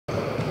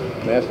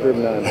Master of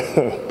none.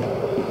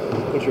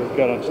 What's your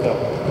gut on Steph?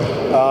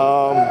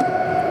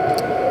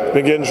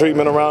 Been getting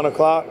treatment around the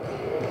clock.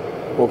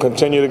 We'll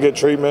continue to get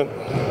treatment,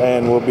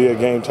 and will be a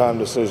game time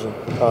decision.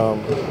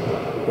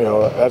 You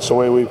know, that's the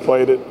way we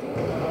played it.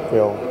 You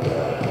know,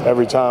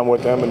 every time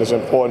with them, and it's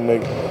important to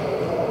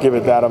give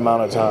it that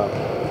amount of time.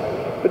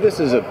 But this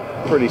is a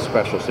pretty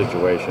special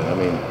situation. I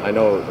mean, I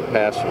know the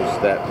past was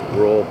that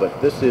rule,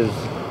 but this is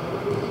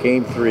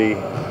Game 3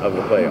 of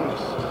the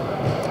playoffs.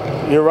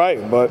 You're right,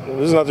 but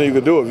there's nothing you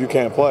can do if you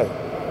can't play.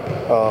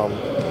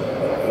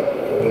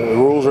 The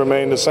rules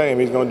remain the same.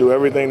 He's going to do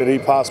everything that he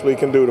possibly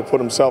can do to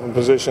put himself in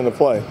position to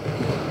play.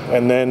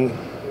 And then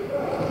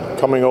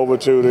coming over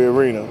to the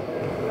arena,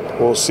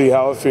 we'll see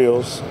how it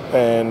feels,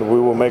 and we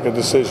will make a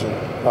decision.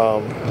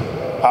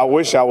 I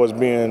wish I was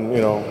being,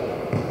 you know,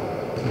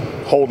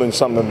 holding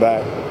something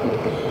back.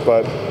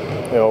 But,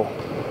 you know,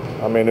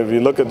 I mean, if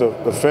you look at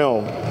the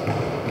film,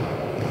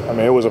 I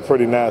mean, it was a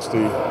pretty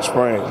nasty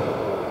sprain.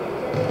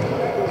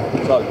 We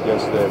talked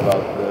yesterday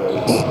about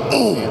the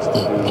chance to do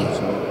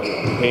some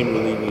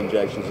pain-relieving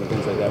injections and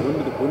things like that.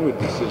 When would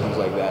decisions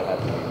like that have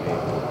to be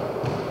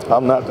made?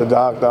 I'm not the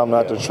doctor. I'm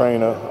not the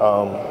trainer.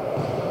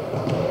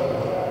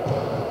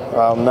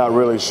 I'm not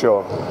really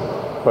sure.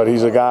 But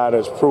he's a guy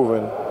that's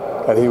proven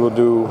that he will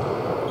do,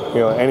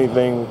 you know,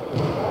 anything,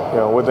 you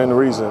know, within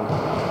reason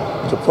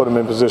to put him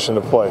in position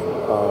to play.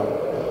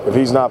 If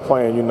he's not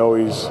playing, you know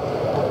he's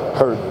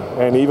hurting.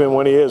 And even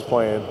when he is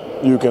playing,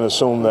 you can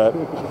assume that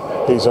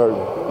he's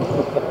hurting.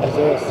 Is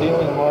there a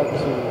ceiling mark to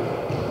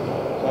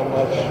how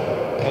much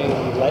pain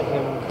you let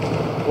him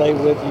play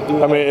with? You do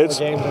have more games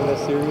in this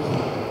series?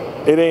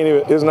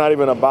 It's not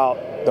even about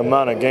the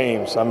amount of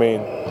games. I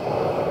mean,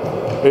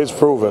 it's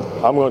proven.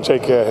 I'm going to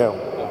take care of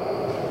him.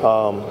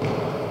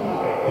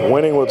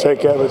 Winning will take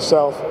care of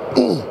itself.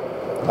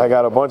 I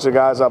got a bunch of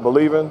guys I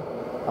believe in.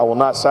 I will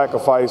not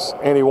sacrifice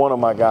any one of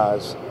my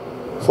guys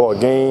for a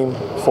game,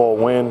 for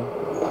a win.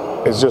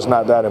 It's just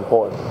not that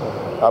important.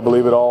 I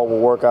believe it all will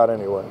work out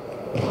anyway.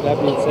 That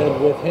being said,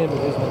 with him and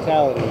his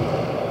mentality,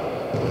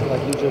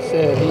 like you just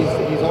said,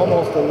 he's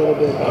almost a little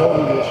bit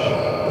Kobe-ish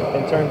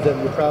in terms of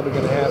you're probably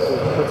going to have to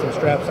put some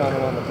straps on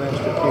him on the bench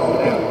to keep him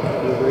down.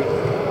 Do you agree?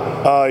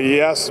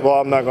 Yes. Well,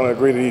 I'm not going to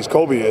agree that he's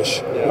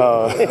Kobe-ish.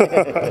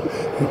 Yeah.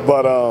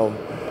 But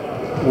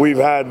we've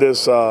had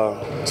this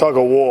tug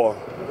of war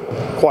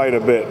quite a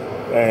bit.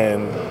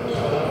 And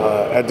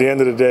at the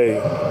end of the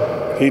day,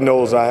 he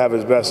knows I have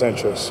his best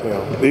interests. You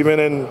know, even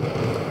in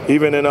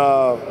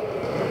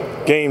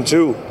Game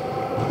 2,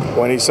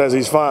 when he says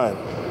he's fine,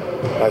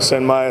 I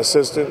send my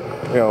assistant,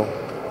 you know,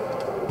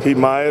 Pete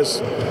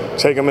Myers,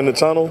 take him in the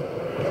tunnel,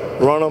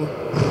 run him,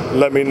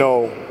 let me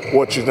know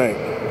what you think.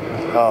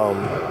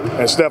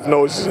 And Steph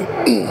knows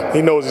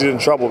he knows he's in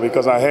trouble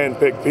because I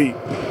handpicked Pete.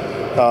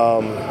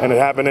 And it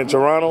happened in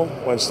Toronto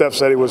when Steph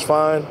said he was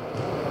fine,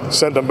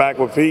 sent him back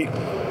with Pete.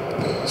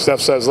 Steph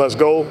says, let's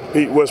go.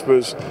 Pete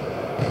whispers,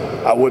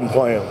 I wouldn't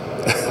play him.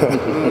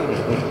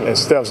 And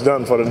Steph's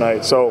done for the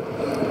night. So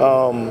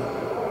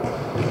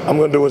I'm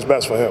going to do what's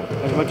best for him.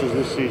 As much as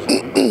this season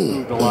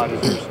improved a lot,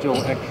 is there still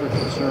extra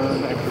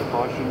concern, extra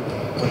caution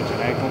when it's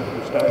an ankle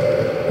for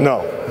Steph?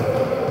 No.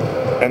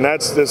 And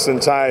that's this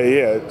entire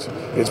year.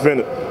 It's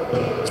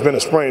been a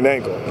sprained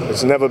ankle.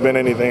 It's never been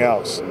anything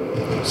else.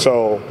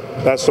 So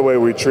that's the way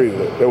we treated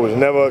it. There was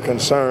never a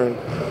concern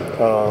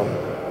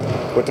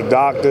with the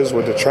doctors,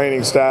 with the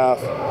training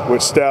staff,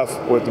 with Steph,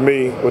 with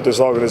me, with this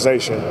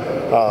organization.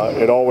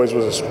 It always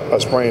was a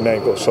sprained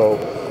ankle. So,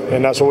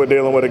 and that's what we're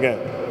dealing with again.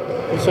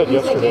 You said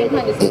game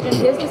time decision,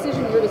 his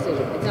decision, your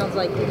decision. It sounds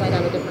like you might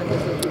have a different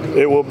decision.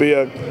 It will be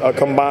a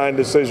combined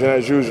decision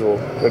as usual.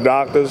 The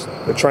doctors,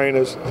 the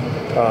trainers,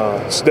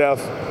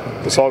 Steph,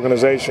 this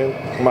organization,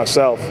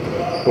 myself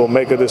will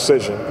make a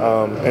decision.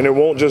 And it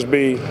won't just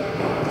be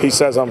he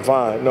says I'm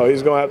fine. No,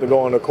 he's going to have to go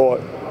on the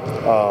court,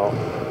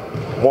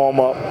 warm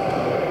up,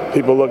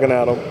 people looking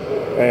at him,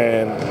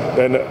 and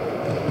then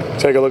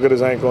take a look at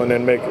his ankle and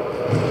then make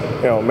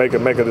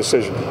a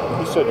decision.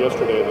 You said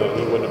yesterday that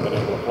he wouldn't have been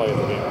able to play in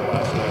the game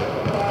last night.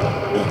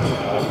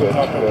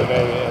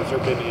 Has there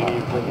been any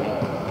improvement?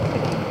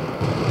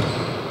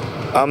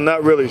 I'm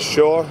not really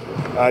sure.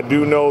 I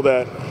do know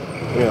that,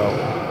 you know,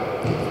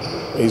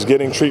 he's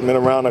getting treatment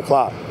around the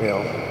clock. You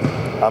know,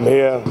 I'm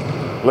here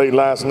late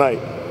last night,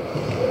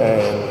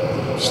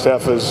 and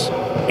Steph is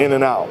in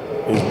and out.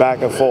 He's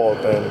back and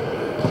forth and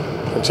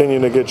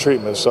continuing to get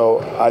treatment.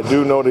 So I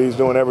do know that he's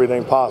doing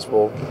everything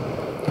possible.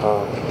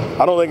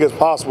 I don't think it's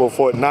possible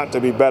for it not to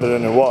be better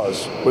than it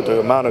was with the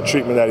amount of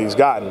treatment that he's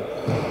gotten.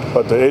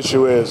 But the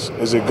issue is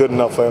it good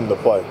enough for him to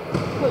play?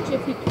 Coach,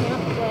 if he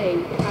can't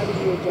play, how do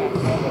you adjust?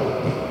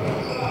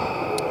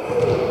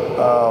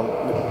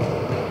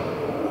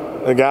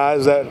 The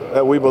guys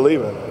that we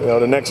believe in. You know,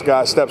 the next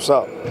guy steps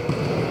up.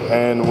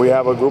 And we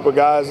have a group of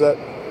guys that,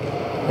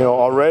 you know,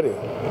 already.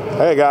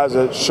 Hey, guys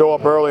that show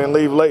up early and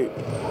leave late,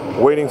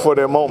 waiting for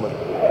their moment.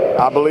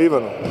 I believe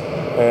in them,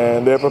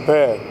 and they're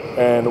prepared.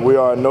 And we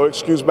are a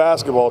no-excuse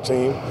basketball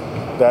team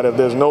that if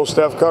there's no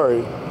Steph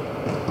Curry,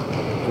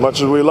 as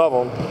much as we love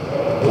him,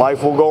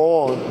 life will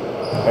go on,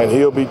 and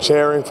he'll be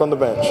cheering from the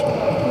bench.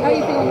 How are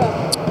you feeling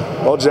about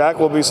it? Well, Jack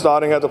will be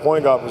starting at the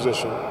point guard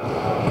position,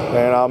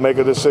 and I'll make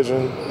a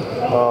decision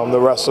the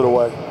rest of the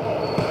way.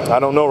 I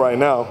don't know right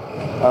now.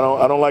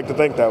 I don't like to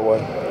think that way.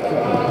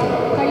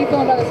 How are you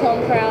feeling about this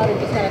home crowd and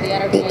just kind of the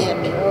energy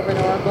and you're over in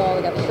Oracle,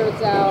 we got the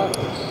shirts out,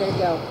 ready to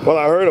go? Well,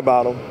 I heard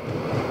about them,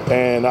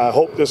 and I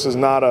hope this is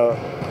not a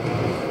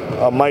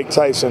Mike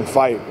Tyson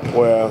fight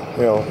where,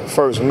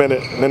 first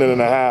minute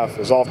and a half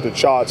is off the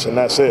charts and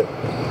that's it.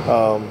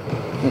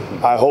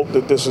 I hope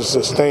that this is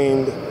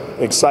sustained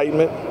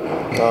excitement.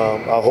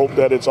 I hope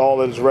that it's all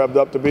that it's revved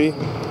up to be.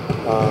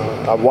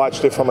 I've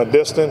watched it from a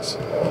distance,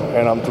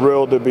 and I'm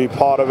thrilled to be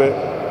part of it,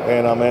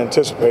 and I'm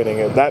anticipating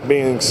it. That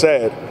being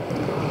said,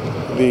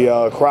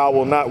 the crowd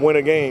will not win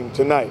a game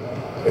tonight.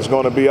 It's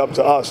going to be up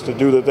to us to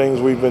do the things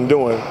we've been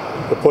doing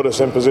to put us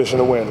in position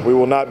to win. We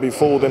will not be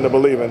fooled into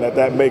believing that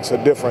that makes a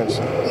difference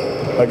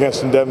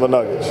against the Denver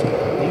Nuggets. Do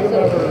you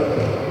remember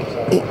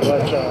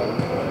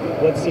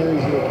what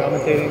series you were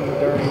commentating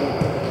during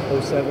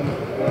 07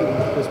 when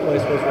this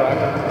place was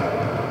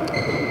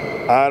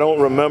rocking? I don't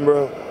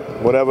remember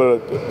whatever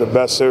the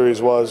best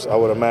series was, I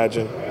would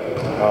imagine.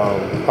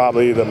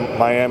 Probably either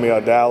Miami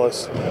or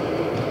Dallas.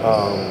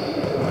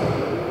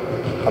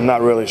 I'm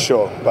not really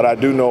sure, but I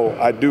do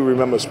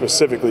remember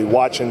specifically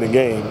watching the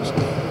games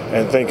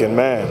and thinking,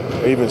 man,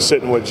 even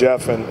sitting with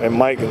Jeff and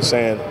Mike and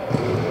saying,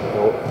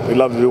 we'd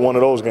love to do one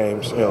of those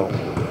games,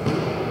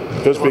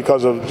 just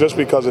because of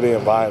the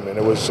environment.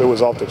 It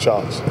was off the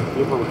charts. Do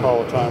you ever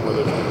recall a time where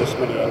there's been this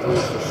many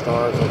injuries to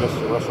stars? I guess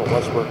Russell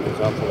Westbrook is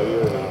out for the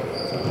year now.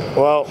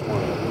 Well,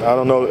 I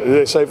don't know. Did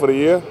they say for the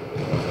year?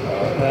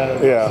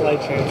 Yeah.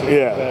 Slight change.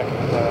 Yeah. Back in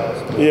the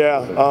playoffs.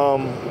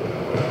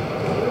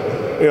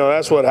 Yeah.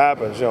 That's what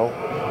happens.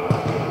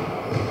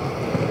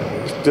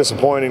 It's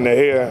disappointing to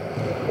hear.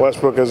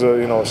 Westbrook is a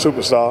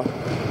superstar,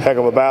 heck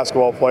of a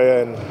basketball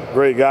player and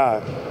great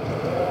guy.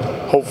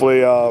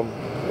 Hopefully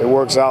it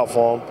works out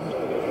for him.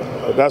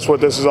 But that's what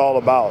this is all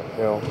about.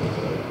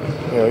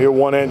 You're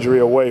one injury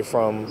away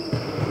from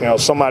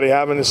somebody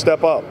having to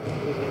step up,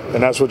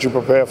 and that's what you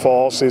prepare for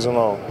all season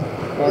long.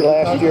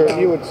 Last year,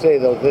 you would say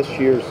though this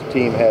year's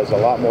team has a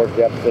lot more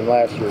depth than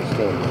last year's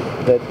team.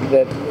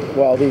 That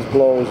while these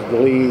blows,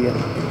 Lee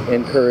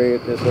and Curry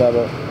at this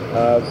level,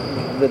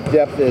 the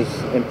depth is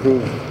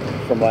improved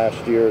from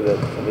last year. That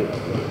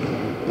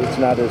it's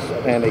not as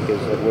panic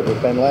as it would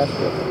have been last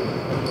year.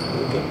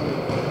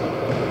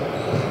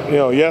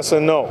 Yes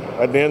and no.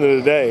 At the end of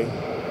the day,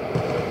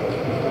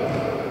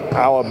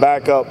 our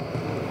backup,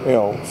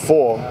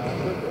 4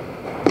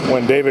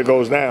 when David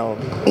goes down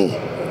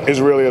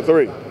is really a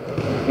 3.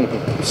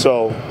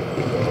 So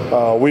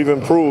we've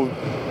improved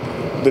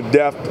the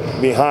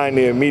depth behind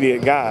the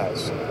immediate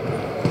guys.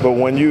 But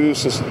when you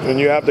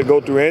have to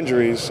go through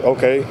injuries,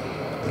 okay,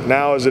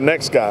 now is the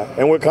next guy,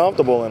 and we're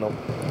comfortable in them.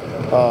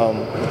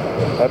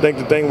 I think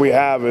the thing we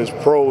have is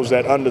pros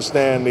that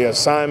understand the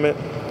assignment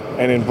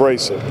and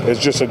embrace it. It's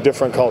just a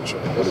different culture.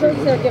 The shirts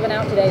they're giving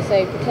out today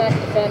say protect,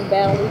 defend,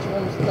 battle. Each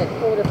one's like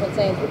 4 different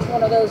sayings. Which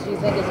one of those do you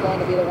think is going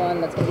to be the one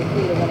that's going to be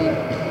key to winning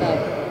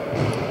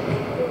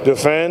tonight?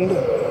 Defend.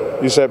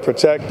 You said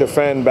protect,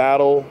 defend,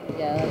 battle.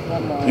 Yeah, that's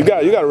one more. You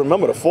got to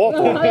remember the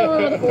 4th one. I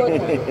don't remember the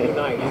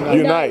 4th one.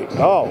 Unite.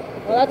 Oh.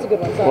 Well, that's a good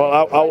one. Sorry.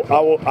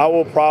 Well, I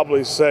will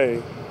probably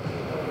say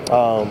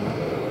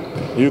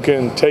you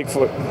can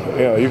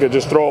you could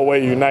just throw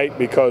away unite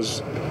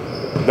because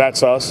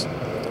that's us.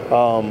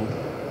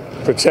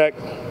 Protect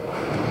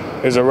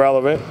is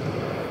irrelevant.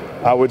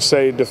 I would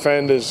say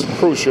defend is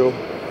crucial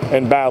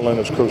and battling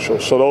is crucial.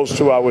 So those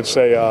 2 I would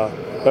say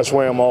let's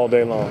wear them all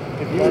day long.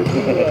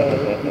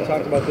 If you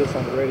talked about this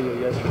on the radio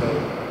yesterday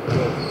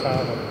with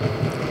Tom and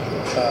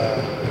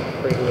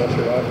Radio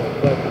yesterday,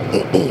 but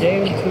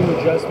game 2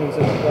 adjustments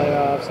in the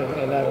playoffs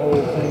and that whole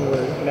thing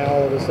where now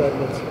all of a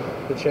sudden it's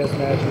the chess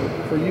match.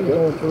 For you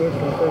going through it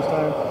for the first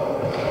time,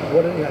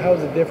 how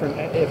is it different,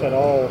 if at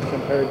all,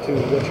 compared to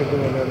what you're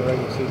doing during the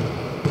regular season?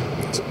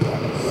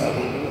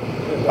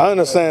 I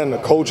understand the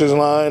coach's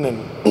line, and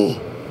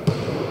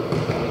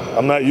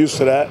I'm not used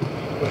to that.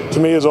 To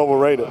me, it's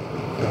overrated.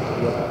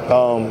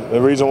 The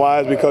reason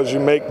why is because you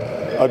make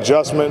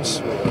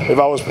adjustments. If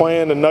I was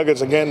playing the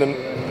Nuggets again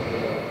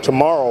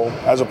tomorrow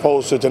as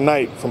opposed to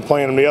tonight from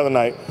playing them the other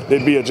night,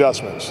 there'd be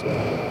adjustments.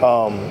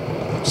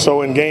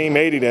 So in game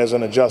 80, there's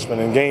an adjustment.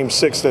 In game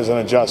 6, there's an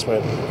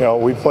adjustment.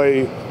 We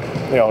play,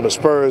 the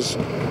Spurs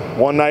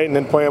one night and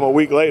then play them a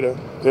week later.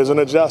 There's an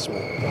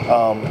adjustment.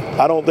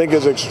 I don't think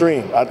it's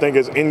extreme. I think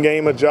it's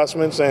in-game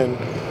adjustments, and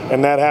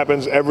that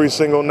happens every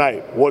single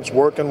night. What's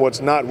working,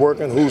 what's not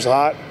working, who's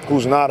hot,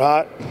 who's not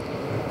hot,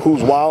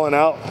 who's wilding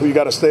out, who you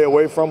got to stay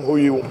away from, who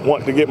you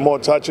want to get more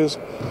touches.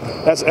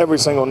 That's every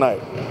single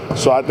night.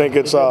 So I think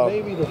it's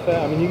maybe the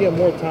fact. You get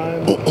more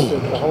time to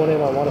hone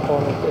in on one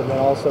opponent, and then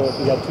also if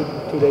you got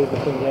two days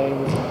between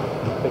games,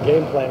 the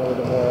game plan a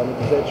little bit more.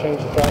 Does that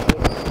change the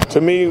practice? To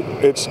me,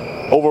 it's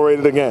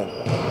overrated again,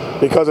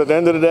 because at the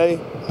end of the day,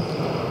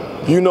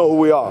 you know who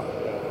we are.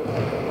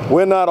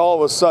 We're not all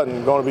of a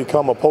sudden going to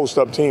become a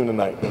post-up team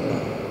tonight.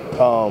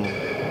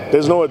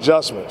 There's no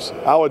adjustments.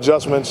 Our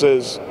adjustments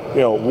is,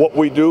 what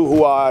we do,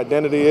 who our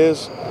identity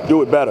is,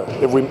 do it better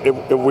if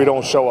we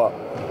don't show up.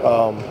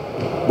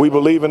 We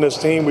believe in this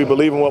team. We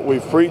believe in what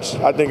we've preached.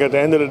 I think at the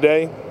end of the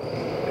day,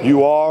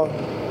 you are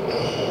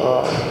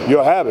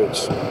your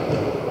habits.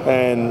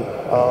 And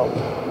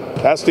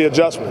that's the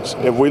adjustments.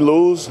 If we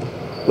lose,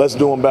 let's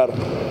do them better.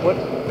 What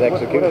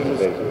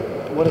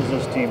has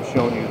this team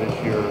shown you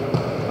this year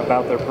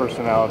about their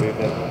personality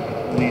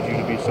that leads you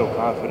to be so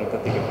confident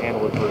that they can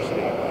handle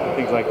adversity,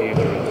 things like the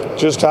injuries?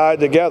 Just tied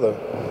together.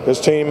 This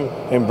team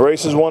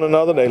embraces one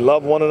another. They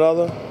love one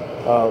another.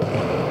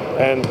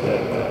 And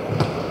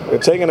they're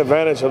taking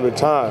advantage of the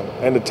time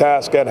and the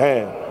task at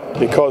hand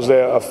because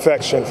their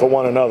affection for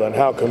one another and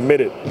how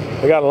committed.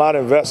 They got a lot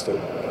invested.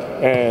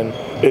 And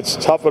it's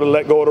tougher to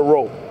let go of the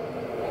rope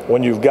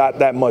when you've got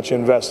that much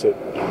invested,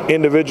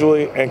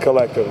 individually and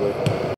collectively.